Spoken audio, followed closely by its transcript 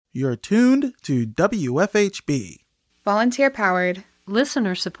You're tuned to WFHB. Volunteer-powered,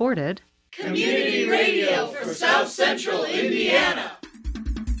 listener-supported, community radio for South Central Indiana.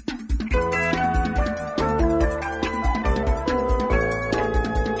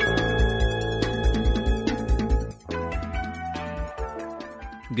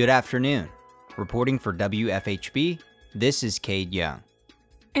 Good afternoon. Reporting for WFHB, this is Cade Young.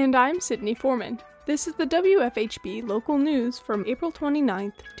 And I'm Sydney Foreman. This is the WFHB local news from April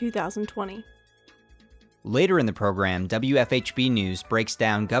 29th, 2020. Later in the program, WFHB News breaks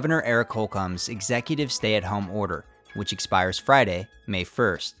down Governor Eric Holcomb's executive stay-at-home order, which expires Friday, May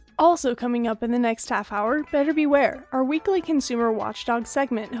 1st. Also coming up in the next half hour, Better Beware, our weekly consumer watchdog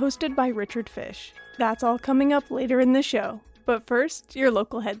segment hosted by Richard Fish. That's all coming up later in the show. But first, your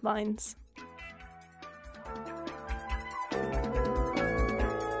local headlines.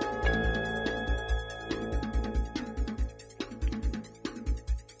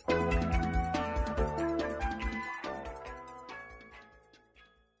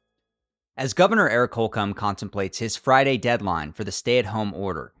 As Governor Eric Holcomb contemplates his Friday deadline for the stay-at-home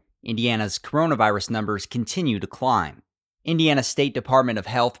order, Indiana's coronavirus numbers continue to climb. Indiana State Department of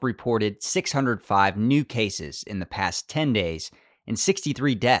Health reported 605 new cases in the past 10 days and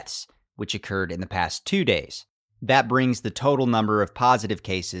 63 deaths, which occurred in the past 2 days. That brings the total number of positive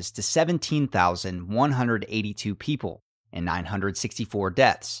cases to 17,182 people and 964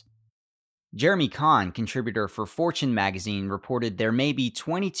 deaths. Jeremy Kahn, contributor for Fortune magazine, reported there may be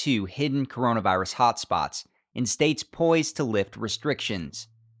 22 hidden coronavirus hotspots in states poised to lift restrictions.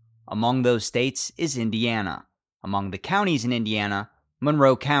 Among those states is Indiana. Among the counties in Indiana,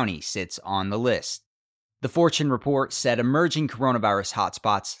 Monroe County sits on the list. The Fortune report said emerging coronavirus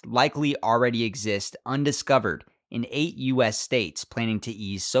hotspots likely already exist undiscovered in 8 U.S. states planning to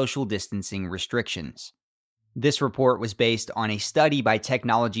ease social distancing restrictions. This report was based on a study by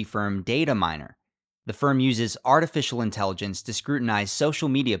technology firm Data. The firm uses artificial intelligence to scrutinize social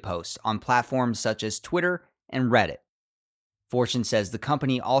media posts on platforms such as Twitter and Reddit. Fortune says the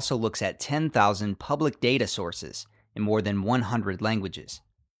company also looks at 10,000 public data sources in more than 100 languages.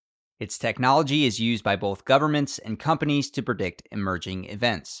 Its technology is used by both governments and companies to predict emerging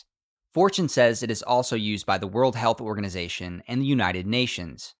events. Fortune says it is also used by the World Health Organization and the United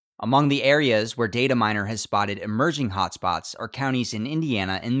Nations. Among the areas where Data has spotted emerging hotspots are counties in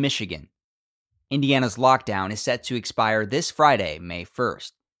Indiana and Michigan. Indiana's lockdown is set to expire this Friday, May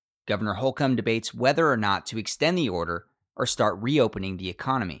 1st. Governor Holcomb debates whether or not to extend the order or start reopening the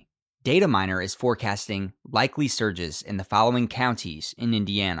economy. Data is forecasting likely surges in the following counties in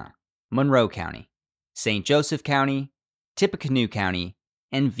Indiana: Monroe County, St. Joseph County, Tippecanoe County,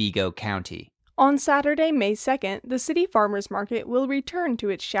 and Vigo County. On Saturday, May 2nd, the City Farmers Market will return to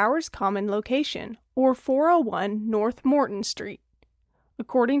its Showers Common location, or 401 North Morton Street.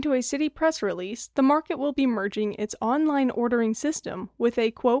 According to a city press release, the market will be merging its online ordering system with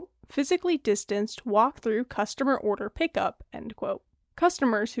a, quote, physically distanced walk-through customer order pickup, end quote.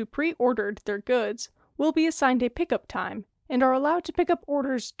 Customers who pre-ordered their goods will be assigned a pickup time and are allowed to pick up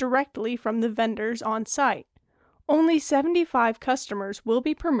orders directly from the vendors on site. Only 75 customers will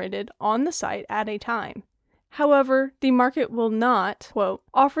be permitted on the site at a time. However, the market will not, quote,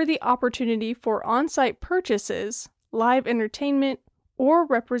 offer the opportunity for on-site purchases, live entertainment, or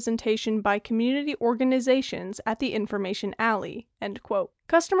representation by community organizations at the information alley, end quote.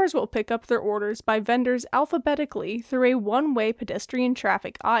 Customers will pick up their orders by vendors alphabetically through a one-way pedestrian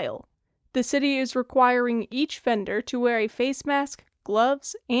traffic aisle. The city is requiring each vendor to wear a face mask,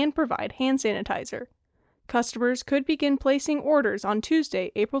 gloves, and provide hand sanitizer. Customers could begin placing orders on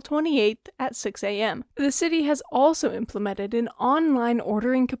Tuesday, April 28th at 6 a.m. The city has also implemented an online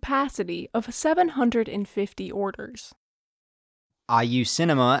ordering capacity of 750 orders. IU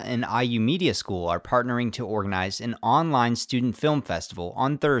Cinema and IU Media School are partnering to organize an online student film festival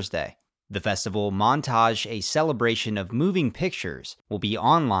on Thursday. The festival, Montage, a celebration of moving pictures, will be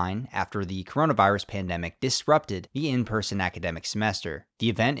online after the coronavirus pandemic disrupted the in-person academic semester. The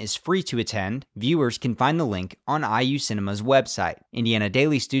event is free to attend. Viewers can find the link on IU Cinema's website. Indiana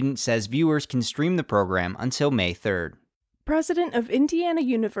Daily Student says viewers can stream the program until May 3rd. President of Indiana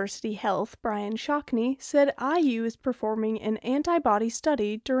University Health, Brian Shockney, said IU is performing an antibody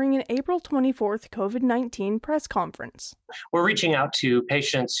study during an April 24th COVID-19 press conference. We're reaching out to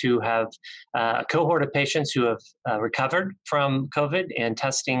patients who have a cohort of patients who have recovered from COVID and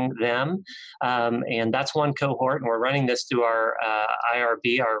testing them. And that's one cohort. And we're running this through our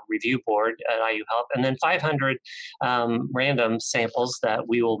IRB, our review board at IU Health, and then 500 random samples that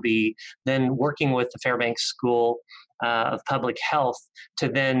we will be then working with the Fairbanks School of public health to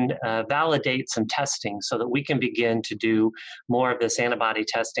then validate some testing so that we can begin to do more of this antibody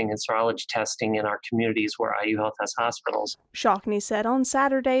testing and serology testing in our communities where IU Health has hospitals. Shockney said on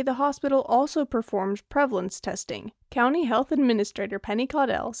Saturday the hospital also performed prevalence testing. County Health Administrator Penny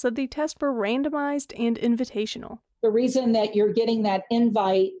Caudell said the tests were randomized and invitational. The reason that you're getting that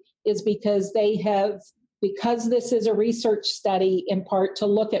invite is because because this is a research study in part to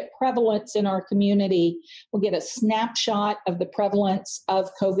look at prevalence in our community, we'll get a snapshot of the prevalence of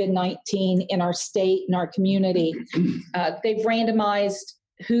COVID-19 in our state and our community. They've randomized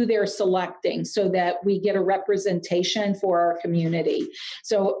who they're selecting so that we get a representation for our community.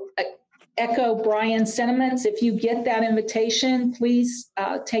 So echo Brian's sentiments. If you get that invitation, please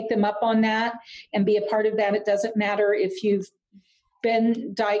take them up on that and be a part of that. It doesn't matter if you've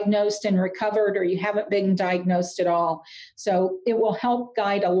been diagnosed and recovered or you haven't been diagnosed at all. So it will help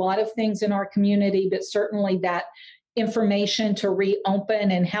guide a lot of things in our community, but certainly that information to reopen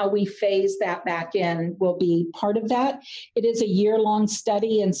and how we phase that back in will be part of that. It is a year-long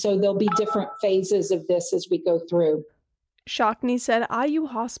study, and so there'll be different phases of this as we go through. Shockney said IU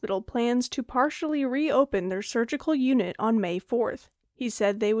Hospital plans to partially reopen their surgical unit on May 4th. He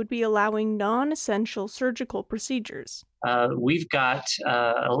said they would be allowing non-essential surgical procedures. We've got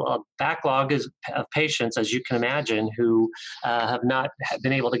a backlog of patients, as you can imagine, who have not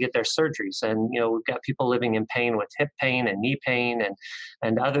been able to get their surgeries. And, we've got people living in pain with hip pain and knee pain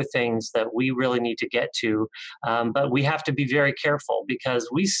and other things that we really need to get to. But we have to be very careful because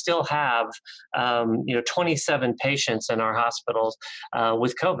we still have, 27 patients in our hospitals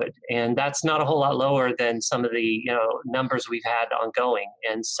with COVID. And that's not a whole lot lower than some of the, numbers we've had ongoing.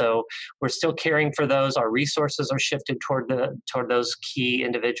 And so we're still caring for those. Our resources are shifted toward those key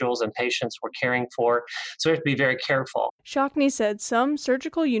individuals and patients we're caring for. So we have to be very careful. Shockney said some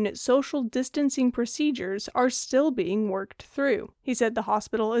surgical unit social distancing procedures are still being worked through. He said the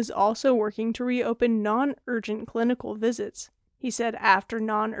hospital is also working to reopen non-urgent clinical visits. He said after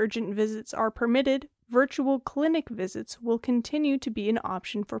non-urgent visits are permitted, virtual clinic visits will continue to be an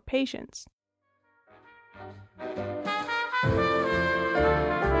option for patients.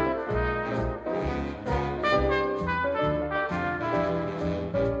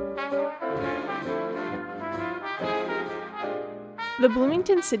 The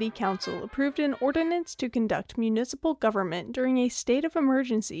Bloomington City Council approved an ordinance to conduct municipal government during a state of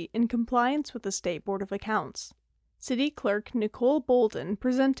emergency in compliance with the State Board of Accounts. City Clerk Nicole Bolden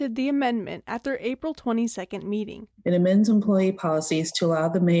presented the amendment at their April 22nd meeting. It amends employee policies to allow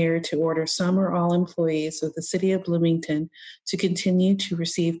the mayor to order some or all employees of the City of Bloomington to continue to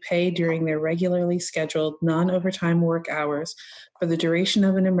receive pay during their regularly scheduled non-overtime work hours for the duration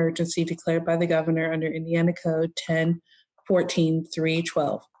of an emergency declared by the governor under Indiana Code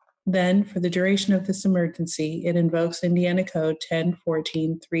 1014-312. Then, for the duration of this emergency, it invokes Indiana Code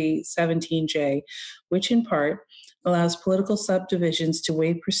 1014-317J, which in part allows political subdivisions to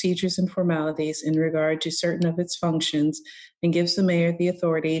waive procedures and formalities in regard to certain of its functions and gives the mayor the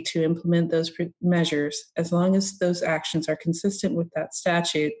authority to implement those measures as long as those actions are consistent with that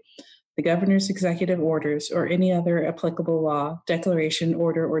statute, the governor's executive orders, or any other applicable law, declaration,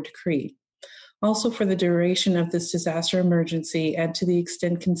 order, or decree. Also, for the duration of this disaster emergency and to the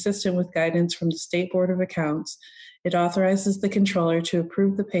extent consistent with guidance from the State Board of Accounts, it authorizes the controller to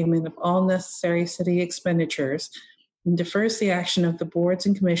approve the payment of all necessary city expenditures and defers the action of the boards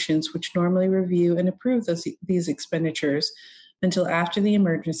and commissions which normally review and approve these expenditures until after the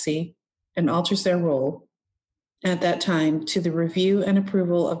emergency and alters their role at that time to the review and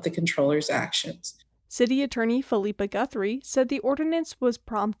approval of the controller's actions. City Attorney Philippa Guthrie said the ordinance was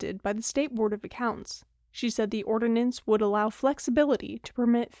prompted by the State Board of Accounts. She said the ordinance would allow flexibility to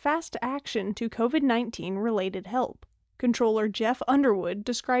permit fast action to COVID-19 related help. Controller Jeff Underwood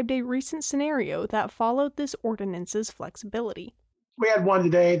described a recent scenario that followed this ordinance's flexibility. We had one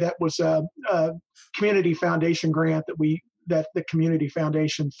today that was a community foundation grant that the community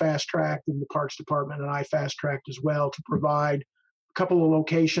foundation fast-tracked in the Parks Department, and I fast-tracked as well, to provide a couple of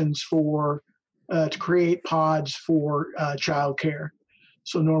locations for to create pods for childcare.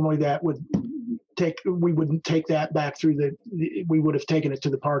 So normally that would we wouldn't take that back through we would have taken it to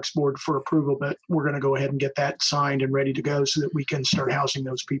the Parks Board for approval, but we're going to go ahead and get that signed and ready to go so that we can start housing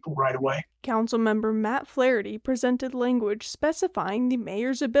those people right away. Councilmember Matt Flaherty presented language specifying the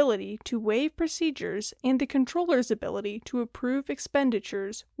mayor's ability to waive procedures and the controller's ability to approve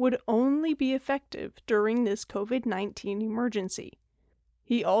expenditures would only be effective during this COVID-19 emergency.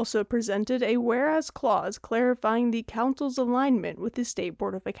 He also presented a whereas clause clarifying the council's alignment with the State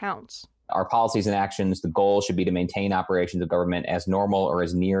Board of Accounts. Our policies and actions, the goal should be to maintain operations of government as normal or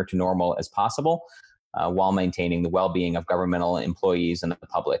as near to normal as possible. while maintaining the well-being of governmental employees and the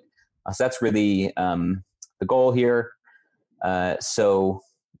public. So that's really the goal here. So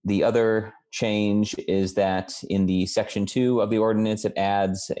the other change is that in the Section 2 of the ordinance, it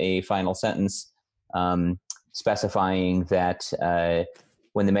adds a final sentence specifying that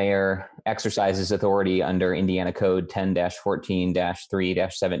when the mayor exercises authority under Indiana Code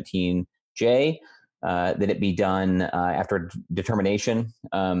 10-14-3-17J, that it be done after determination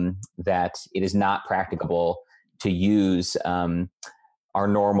that it is not practicable to use our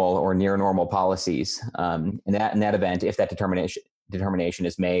normal or near normal policies. In that event, if that determination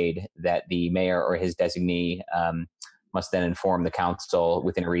is made, that the mayor or his designee must then inform the council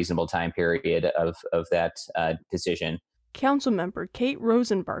within a reasonable time period of that decision. Councilmember Kate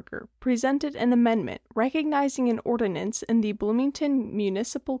Rosenbarger presented an amendment recognizing an ordinance in the Bloomington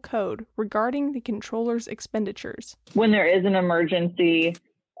Municipal Code regarding the controller's expenditures. When there is an emergency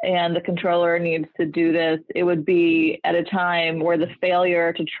and the controller needs to do this, it would be at a time where the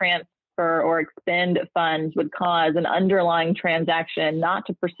failure to transfer or expend funds would cause an underlying transaction not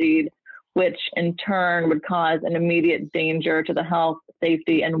to proceed, which in turn would cause an immediate danger to the health,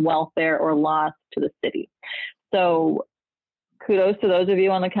 safety, and welfare or loss to the city. So kudos to those of you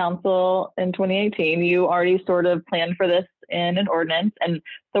on the council in 2018. You already sort of planned for this in an ordinance. And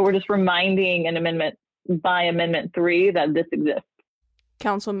so we're just reminding an amendment by Amendment 3 that this exists.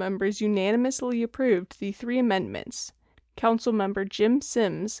 Council members unanimously approved the 3 amendments. Councilmember Jim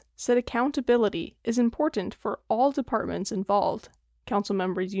Sims said accountability is important for all departments involved. Council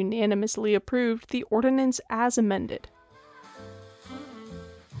members unanimously approved the ordinance as amended.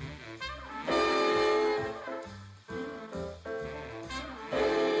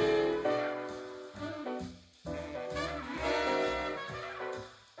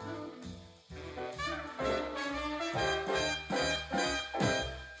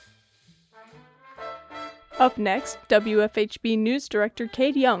 Up next, WFHB News Director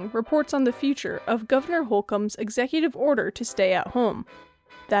Kate Young reports on the future of Governor Holcomb's executive order to stay at home.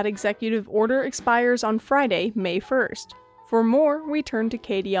 That executive order expires on Friday, May 1st. For more, we turn to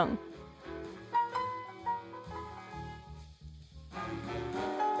Kate Young.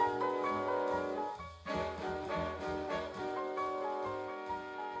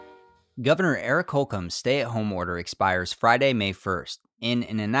 Governor Eric Holcomb's stay-at-home order expires Friday, May 1st. In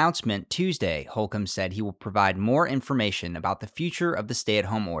an announcement Tuesday, Holcomb said he will provide more information about the future of the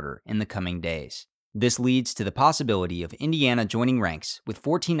stay-at-home order in the coming days. This leads to the possibility of Indiana joining ranks with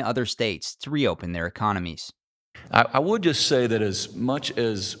 14 other states to reopen their economies. I would just say that as much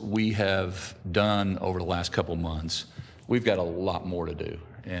as we have done over the last couple months, we've got a lot more to do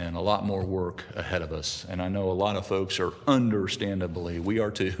and a lot more work ahead of us. And I know a lot of folks are understandably, we are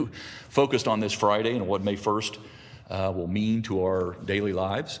too, focused on this Friday and what May 1st will mean to our daily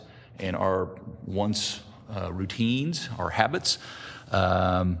lives and our once routines, our habits.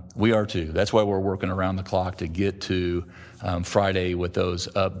 We are too. That's why we're working around the clock to get to Friday with those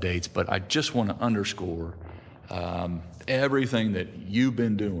updates. But I just want to underscore everything that you've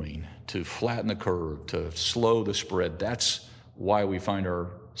been doing to flatten the curve, to slow the spread. That's why we find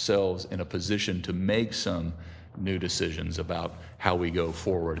ourselves in a position to make some new decisions about how we go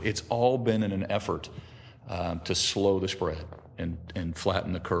forward. It's all been in an effort to slow the spread and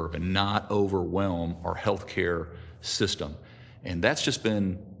flatten the curve and not overwhelm our healthcare system. And that's just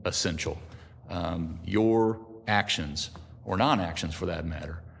been essential. Your actions, or non-actions for that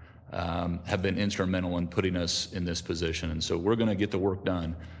matter, have been instrumental in putting us in this position. And so we're going to get the work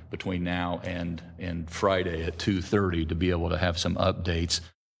done between now and Friday at 2:30 to be able to have some updates.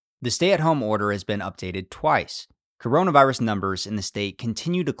 The stay-at-home order has been updated twice. Coronavirus numbers in the state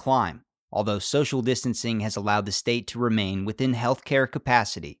continue to climb, although social distancing has allowed the state to remain within healthcare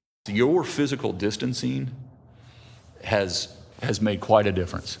capacity. Your physical distancing has made quite a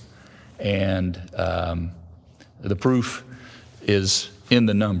difference. And the proof is in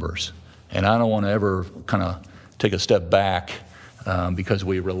the numbers. And I don't want to ever kind of take a step back because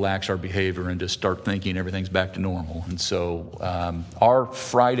we relax our behavior and just start thinking everything's back to normal. And so our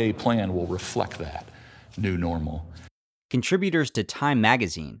Friday plan will reflect that new normal. Contributors to Time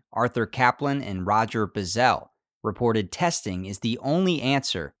magazine, Arthur Kaplan and Roger Bazell, reported testing is the only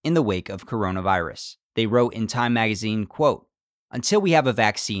answer in the wake of coronavirus. They wrote in Time magazine, quote, "Until we have a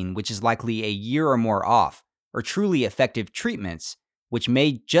vaccine, which is likely a year or more off, or truly effective treatments, which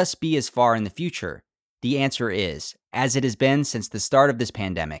may just be as far in the future, the answer is, as it has been since the start of this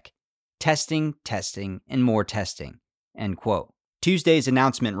pandemic, testing, testing, and more testing," end quote. Tuesday's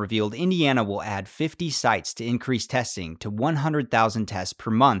announcement revealed Indiana will add 50 sites to increase testing to 100,000 tests per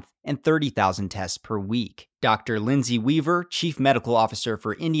month and 30,000 tests per week. Dr. Lindsay Weaver, Chief Medical Officer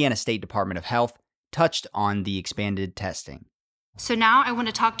for Indiana State Department of Health, touched on the expanded testing. So now I want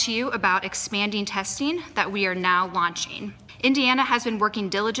to talk to you about expanding testing that we are now launching. Indiana has been working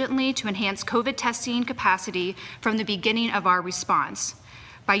diligently to enhance COVID testing capacity from the beginning of our response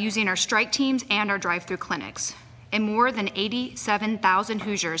by using our strike teams and our drive-through clinics. And more than 87,000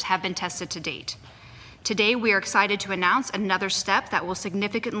 Hoosiers have been tested to date. Today, we are excited to announce another step that will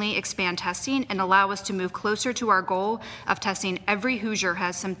significantly expand testing and allow us to move closer to our goal of testing every Hoosier who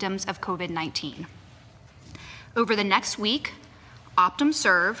has symptoms of COVID-19. Over the next week, Optum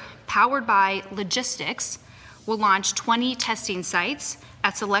Serve, powered by Logistics, will launch 20 testing sites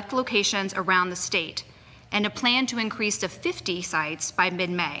at select locations around the state and a plan to increase to 50 sites by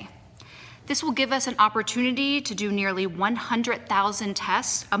mid-May. This will give us an opportunity to do nearly 100,000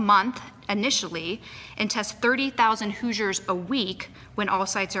 tests a month initially and test 30,000 Hoosiers a week when all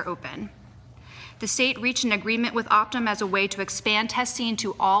sites are open. The state reached an agreement with Optum as a way to expand testing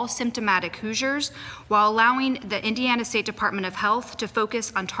to all symptomatic Hoosiers while allowing the Indiana State Department of Health to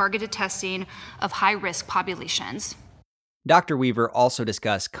focus on targeted testing of high-risk populations. Dr. Weaver also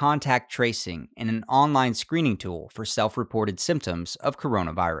discussed contact tracing and an online screening tool for self-reported symptoms of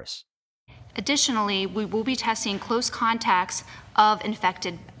coronavirus. Additionally, we will be testing close contacts of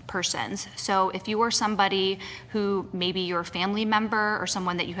infected persons. So if you are somebody who maybe your family member or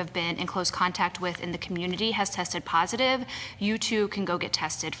someone that you have been in close contact with in the community has tested positive, you too can go get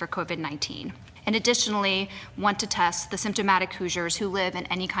tested for COVID-19. And additionally, want to test the symptomatic Hoosiers who live in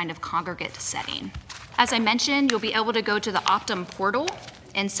any kind of congregate setting. As I mentioned, you'll be able to go to the Optum portal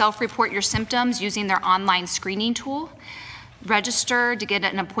and self-report your symptoms using their online screening tool, register to get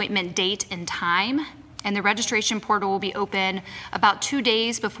an appointment date and time, and the registration portal will be open about 2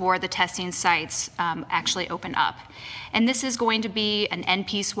 days before the testing sites actually open up. And this is going to be an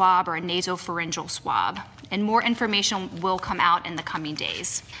NP swab or a nasopharyngeal swab. And more information will come out in the coming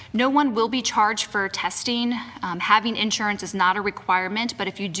days. No one will be charged for testing. Having insurance is not a requirement, but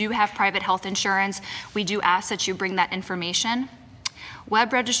if you do have private health insurance, we do ask that you bring that information.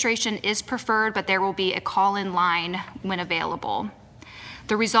 Web registration is preferred, but there will be a call-in line when available.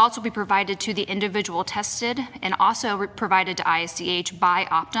 The results will be provided to the individual tested and also provided to ISDH by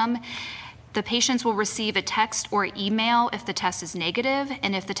Optum. The patients will receive a text or email if the test is negative,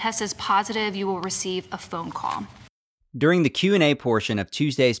 and if the test is positive, you will receive a phone call. During the Q&A portion of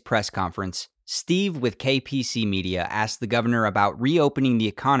Tuesday's press conference, Steve with KPC Media asked the governor about reopening the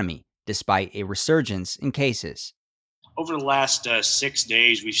economy despite a resurgence in cases. Over the last 6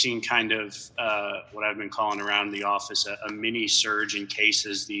 days, we've seen kind of what I've been calling around the office a mini surge in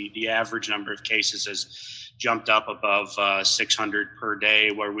cases. The average number of cases has jumped up above 600 per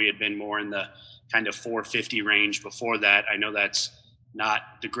day, where we had been more in the kind of 450 range before that. I know that's not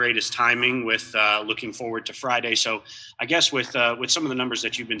the greatest timing with looking forward to Friday. So I guess with some of the numbers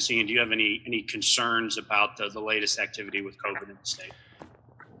that you've been seeing, do you have any concerns about the latest activity with COVID in the state?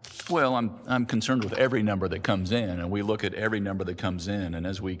 Well, I'm concerned with every number that comes in, and we look at every number that comes in, and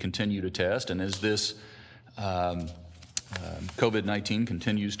as we continue to test, and as this COVID-19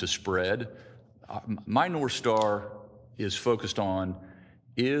 continues to spread, my North Star is focused on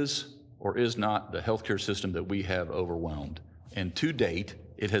is or is not the healthcare system that we have overwhelmed. And to date,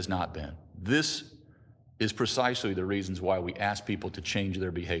 it has not been. This is precisely the reasons why we ask people to change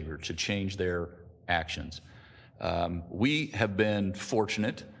their behavior, to change their actions. We have been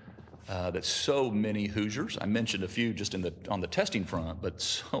fortunate that so many Hoosiers, I mentioned a few just on the testing front, but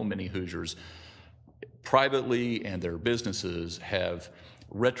so many Hoosiers privately and their businesses have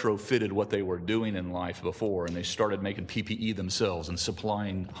retrofitted what they were doing in life before, and they started making PPE themselves and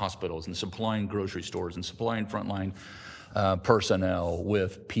supplying hospitals and supplying grocery stores and supplying frontline personnel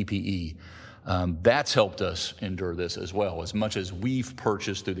with PPE. That's helped us endure this as well. As much as we've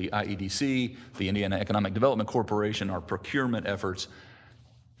purchased through the IEDC, the Indiana Economic Development Corporation, our procurement efforts,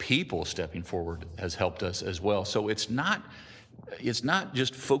 people stepping forward has helped us as well. So it's not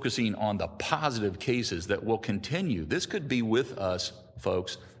just focusing on the positive cases that will continue. This could be with us,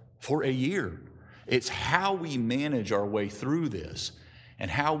 folks, for a year. It's how we manage our way through this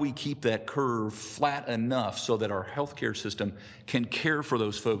and how we keep that curve flat enough so that our healthcare system can care for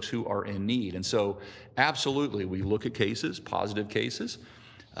those folks who are in need. And so absolutely, we look at cases, positive cases.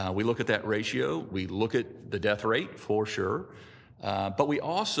 We look at that ratio. We look at the death rate for sure. But we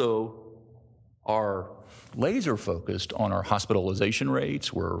also are laser focused on our hospitalization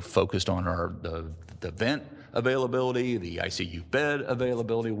rates. We're focused on the vent availability, the ICU bed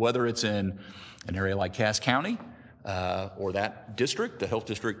availability, whether it's in an area like Cass County or that district, the Health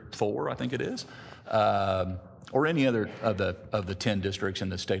District 4, I think it is, or any other of the 10 districts in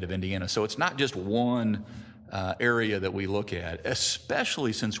the state of Indiana. So it's not just one area that we look at,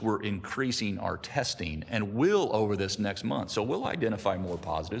 especially since we're increasing our testing and will over this next month. So we'll identify more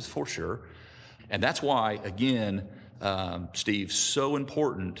positives for sure. And that's why, again, Steve, so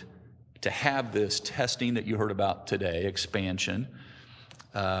important to have this testing that you heard about today, expansion,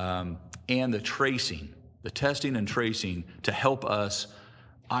 and the tracing, the testing and tracing to help us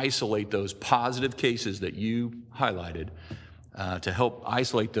isolate those positive cases that you highlighted, to help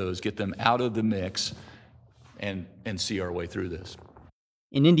isolate those, get them out of the mix, and see our way through this.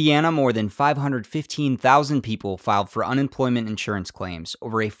 In Indiana, more than 515,000 people filed for unemployment insurance claims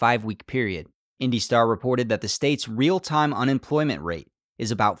over a 5-week period. IndyStar reported that the state's real-time unemployment rate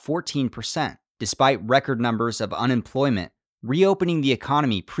is about 14%. Despite record numbers of unemployment, reopening the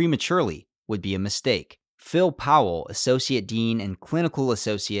economy prematurely would be a mistake. Phil Powell, Associate Dean and Clinical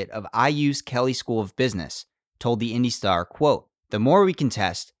Associate of IU's Kelley School of Business, told the IndyStar, quote, "The more we can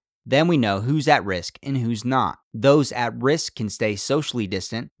test, then we know who's at risk and who's not. Those at risk can stay socially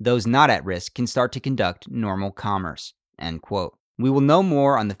distant. Those not at risk can start to conduct normal commerce." End quote. We will know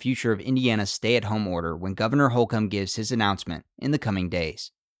more on the future of Indiana's stay-at-home order when Governor Holcomb gives his announcement in the coming days.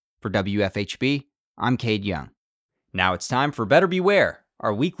 For WFHB, I'm Cade Young. Now it's time for Better Beware,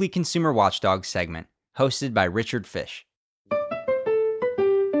 our weekly Consumer Watchdog segment, hosted by Richard Fish.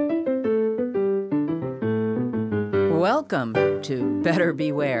 Welcome to Better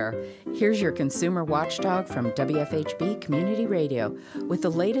Beware. Here's your consumer watchdog from WFHB Community Radio with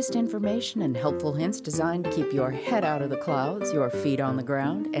the latest information and helpful hints designed to keep your head out of the clouds, your feet on the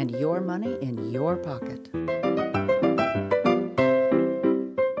ground, and your money in your pocket.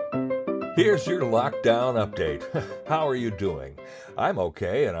 Here's your lockdown update. How are you doing? I'm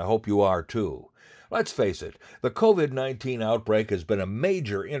okay, and I hope you are too. Let's face it, the COVID-19 outbreak has been a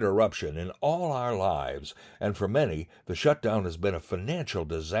major interruption in all our lives, and for many, the shutdown has been a financial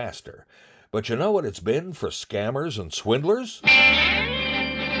disaster. But you know what it's been for scammers and swindlers?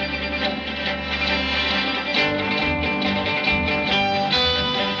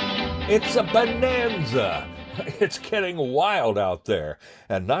 It's a bonanza! It's getting wild out there,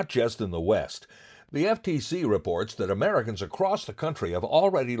 and not just in the West. The FTC reports that Americans across the country have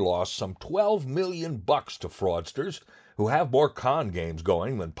already lost some $12 million to fraudsters who have more con games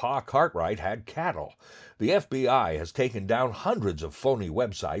going than Pa Cartwright had cattle. The FBI has taken down hundreds of phony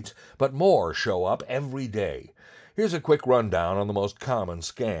websites, but more show up every day. Here's a quick rundown on the most common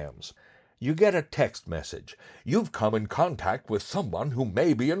scams. You get a text message. You've come in contact with someone who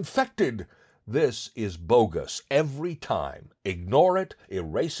may be infected. This is bogus every time. Ignore it,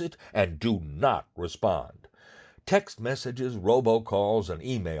 erase it, and do not respond. Text messages, robocalls, and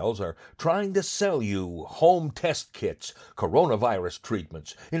emails are trying to sell you home test kits, coronavirus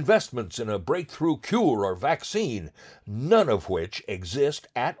treatments, investments in a breakthrough cure or vaccine, none of which exist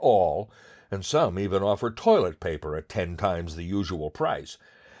at all, and some even offer toilet paper at 10 times the usual price.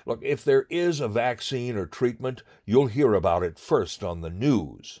 Look, if there is a vaccine or treatment, you'll hear about it first on the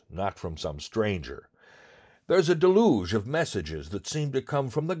news, not from some stranger. There's a deluge of messages that seem to come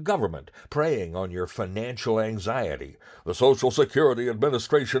from the government, preying on your financial anxiety. The Social Security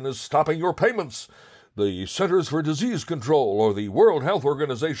Administration is stopping your payments. The Centers for Disease Control or the World Health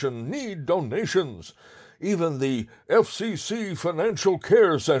Organization need donations. Even the FCC Financial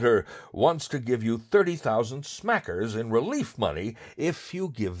Care Center wants to give you 30,000 smackers in relief money if you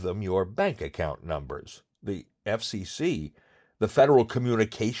give them your bank account numbers. The FCC? The Federal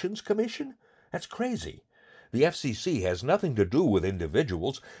Communications Commission? That's crazy. The FCC has nothing to do with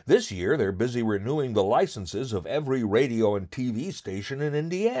individuals. This year, they're busy renewing the licenses of every radio and TV station in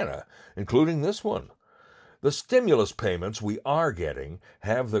Indiana, including this one. The stimulus payments we are getting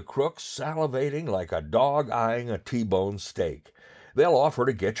have the crooks salivating like a dog eyeing a T-bone steak. They'll offer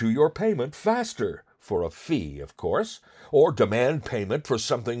to get you your payment faster, for a fee, of course, or demand payment for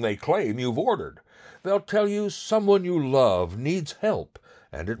something they claim you've ordered. They'll tell you someone you love needs help,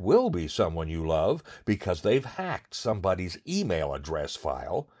 and it will be someone you love because they've hacked somebody's email address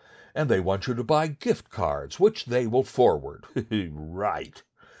file, and they want you to buy gift cards, which they will forward. Right.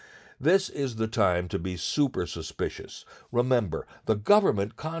 This is the time to be super suspicious. Remember, the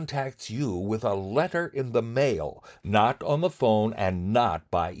government contacts you with a letter in the mail, not on the phone and not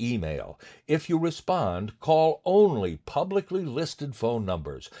by email. If you respond, call only publicly listed phone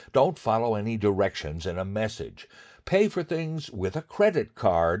numbers. Don't follow any directions in a message. Pay for things with a credit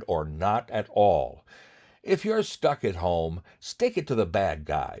card or not at all. If you're stuck at home, stick it to the bad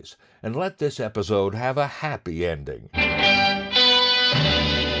guys and let this episode have a happy ending.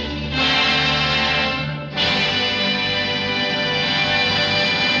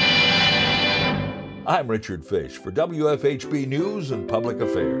 I'm Richard Fish for WFHB News and Public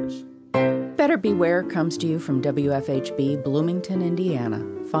Affairs. Better Beware comes to you from WFHB Bloomington, Indiana.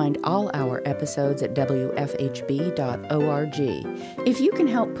 Find all our episodes at WFHB.org. If you can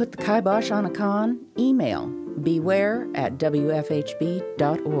help put the kibosh on a con, email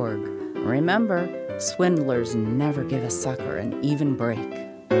beware@WFHB.org. Remember, swindlers never give a sucker an even break.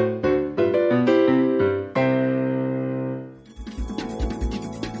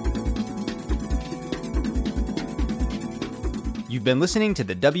 You've been listening to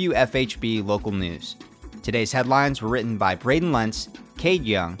the WFHB Local News. Today's headlines were written by Braden Lentz, Cade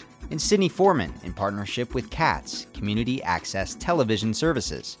Young, and Sydney Foreman in partnership with CATS, Community Access Television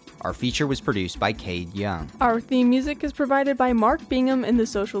Services. Our feature was produced by Cade Young. Our theme music is provided by Mark Bingham and the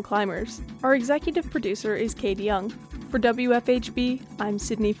Social Climbers. Our executive producer is Cade Young. For WFHB, I'm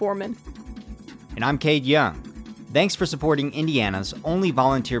Sydney Foreman. And I'm Cade Young. Thanks for supporting Indiana's only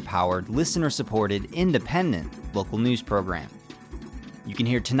volunteer-powered, listener-supported, independent local news program. You can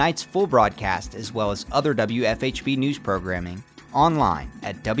hear tonight's full broadcast as well as other WFHB news programming online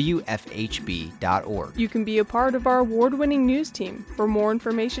at WFHB.org. You can be a part of our award-winning news team. For more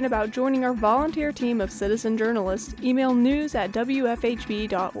information about joining our volunteer team of citizen journalists, email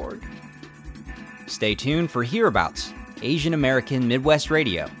news@WFHB.org. Stay tuned for Hereabouts, Asian American Midwest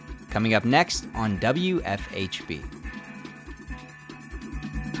Radio, coming up next on WFHB.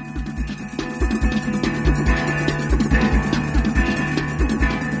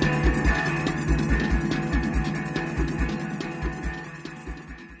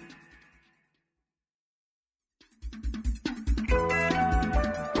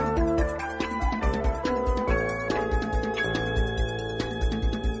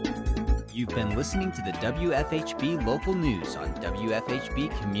 You've been listening to the WFHB Local News on WFHB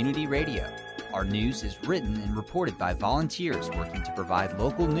Community Radio. Our news is written and reported by volunteers working to provide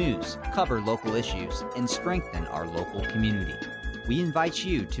local news, cover local issues, and strengthen our local community. We invite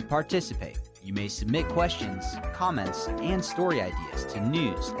you to participate. You may submit questions, comments, and story ideas to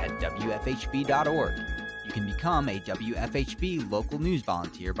news@WFHB.org. You can become a WFHB Local News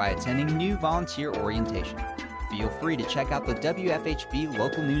volunteer by attending new volunteer orientation. Feel free to check out the WFHB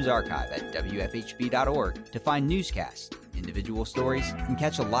Local News Archive at WFHB.org to find newscasts, individual stories, and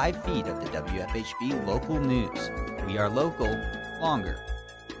catch a live feed of the WFHB Local News. We are local, longer.